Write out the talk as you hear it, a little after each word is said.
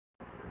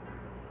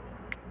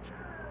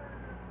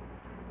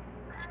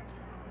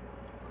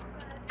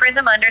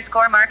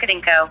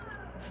Prism_Marketing Co.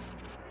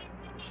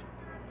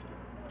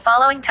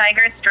 Following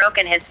Tiger's stroke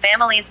and his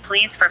family's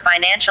pleas for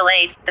financial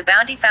aid, the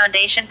Bounty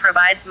Foundation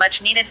provides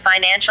much-needed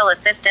financial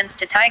assistance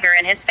to Tiger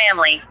and his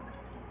family.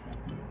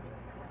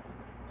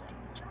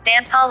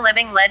 Dancehall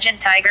living legend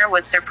Tiger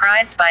was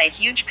surprised by a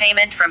huge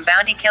payment from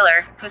Bounty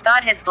Killer, who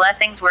thought his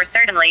blessings were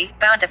certainly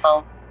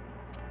bountiful.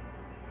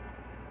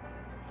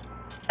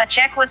 A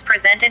check was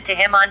presented to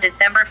him on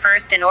December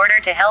 1st in order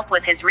to help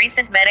with his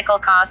recent medical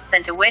costs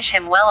and to wish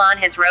him well on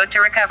his road to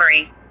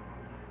recovery.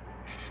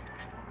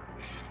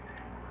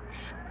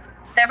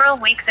 Several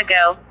weeks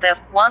ago, the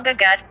Wanga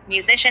Gut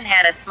musician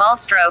had a small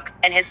stroke,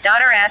 and his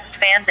daughter asked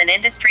fans and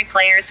industry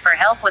players for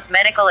help with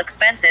medical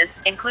expenses,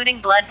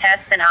 including blood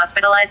tests and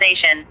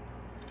hospitalization.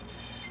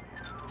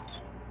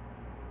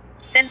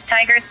 Since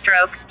Tiger's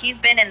stroke, he's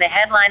been in the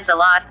headlines a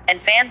lot, and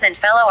fans and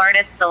fellow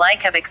artists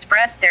alike have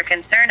expressed their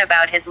concern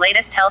about his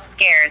latest health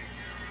scares.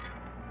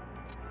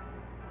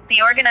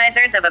 The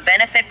organizers of a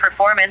benefit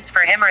performance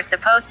for him are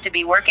supposed to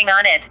be working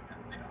on it.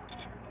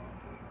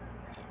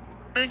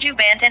 Buju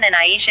Banton and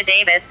Aisha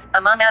Davis,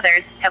 among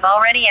others, have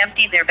already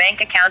emptied their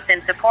bank accounts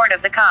in support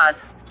of the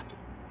cause.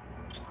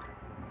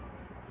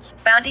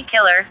 Bounty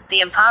Killer, the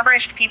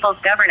impoverished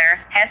people's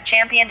governor, has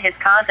championed his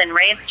cause and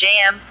raised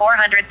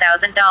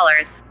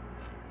 $400,000.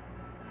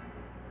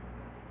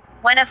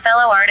 When a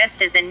fellow artist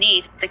is in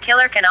need, the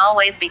killer can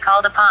always be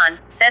called upon,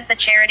 says the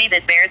charity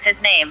that bears his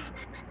name.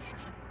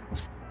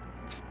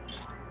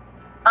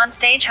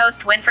 On-stage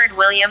host Winford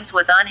Williams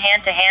was on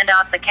hand to hand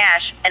off the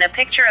cash, and a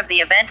picture of the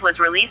event was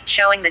released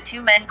showing the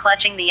two men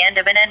clutching the end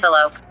of an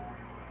envelope.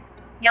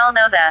 Y'all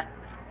know the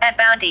at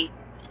Bounty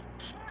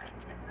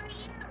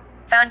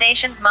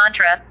Foundation's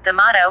mantra, the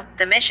motto,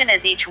 the mission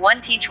is each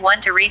one teach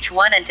one to reach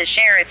one and to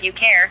share if you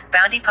care,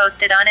 Bounty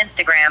posted on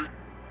Instagram.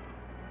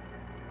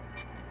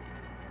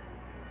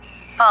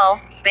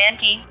 Paul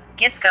Banky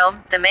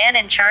Giscombe, the man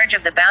in charge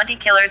of the Bounty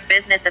Killer's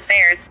business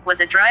affairs,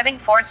 was a driving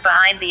force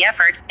behind the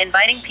effort,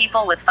 inviting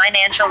people with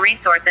financial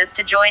resources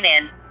to join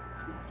in.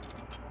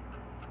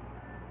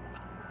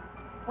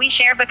 "We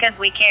share because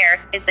we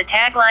care" is the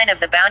tagline of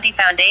the Bounty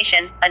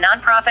Foundation, a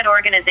nonprofit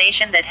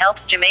organization that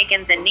helps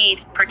Jamaicans in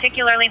need,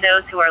 particularly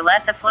those who are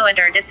less affluent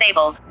or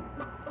disabled.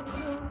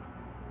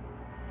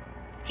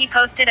 He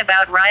posted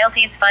about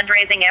royalties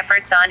fundraising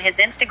efforts on his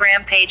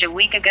Instagram page a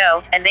week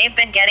ago, and they've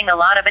been getting a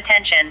lot of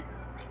attention.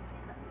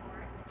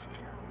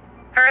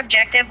 Her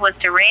objective was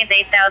to raise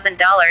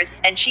 $8,000,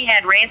 and she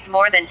had raised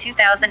more than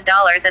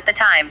 $2,000 at the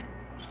time.